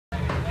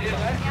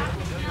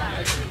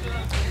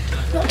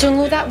Not doing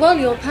all that well,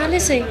 your pal,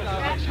 is he?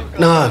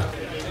 No,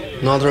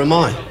 neither am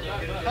I.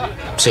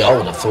 See, I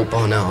would have thought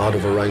by now I'd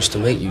have arranged to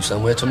meet you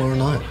somewhere tomorrow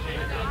night.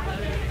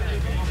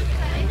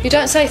 You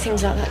don't say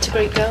things like that to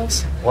Greek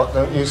girls. What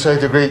don't you say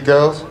to Greek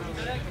girls?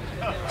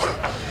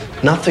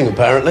 Nothing,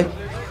 apparently.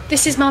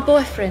 This is my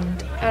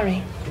boyfriend,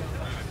 Harry.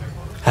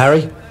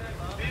 Harry?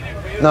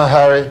 No,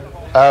 Harry.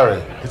 Harry.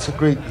 It's a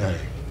Greek name.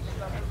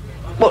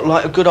 What,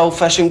 like a good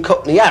old-fashioned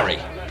Cockney Harry?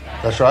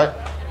 That's right.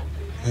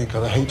 You ain't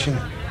got a H in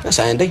it. That's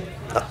handy.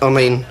 I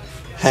mean,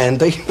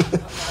 handy.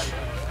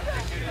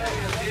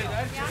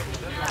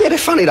 Yeah, they're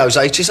funny, those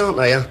H's, aren't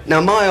they?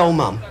 Now, my old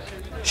mum,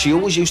 she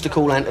always used to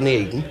call Anthony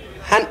Eden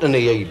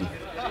Anthony Eden.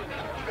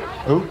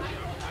 Who?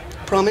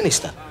 Prime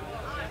Minister.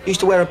 Used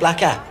to wear a black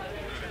hat.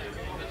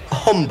 A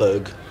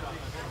Homburg.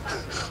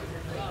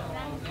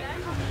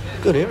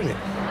 Good hearing it.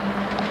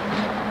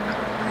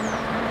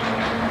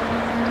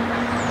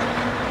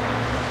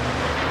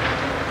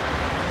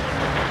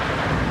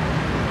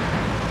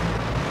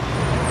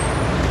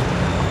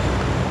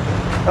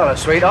 Hello,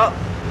 sweetheart.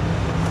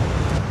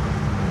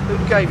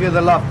 Who gave you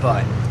the love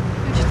bite?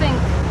 Who do you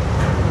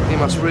think? He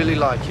must really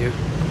like you.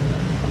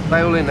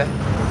 They all in there?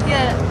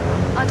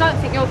 Yeah, I don't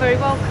think you're very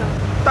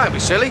welcome. Don't be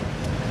silly.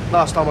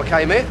 Last time I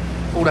came here,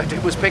 all they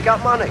did was pick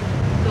up money.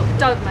 Look,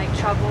 don't make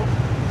trouble.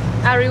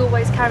 Harry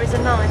always carries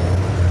a knife.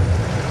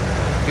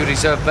 You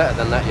deserve better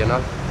than that, you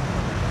know.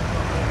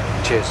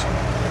 Cheers.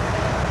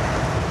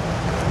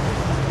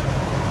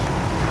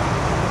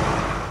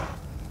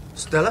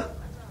 Stella,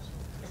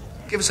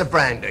 give us a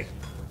brandy.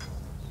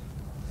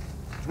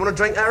 Do you want a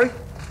drink, Harry?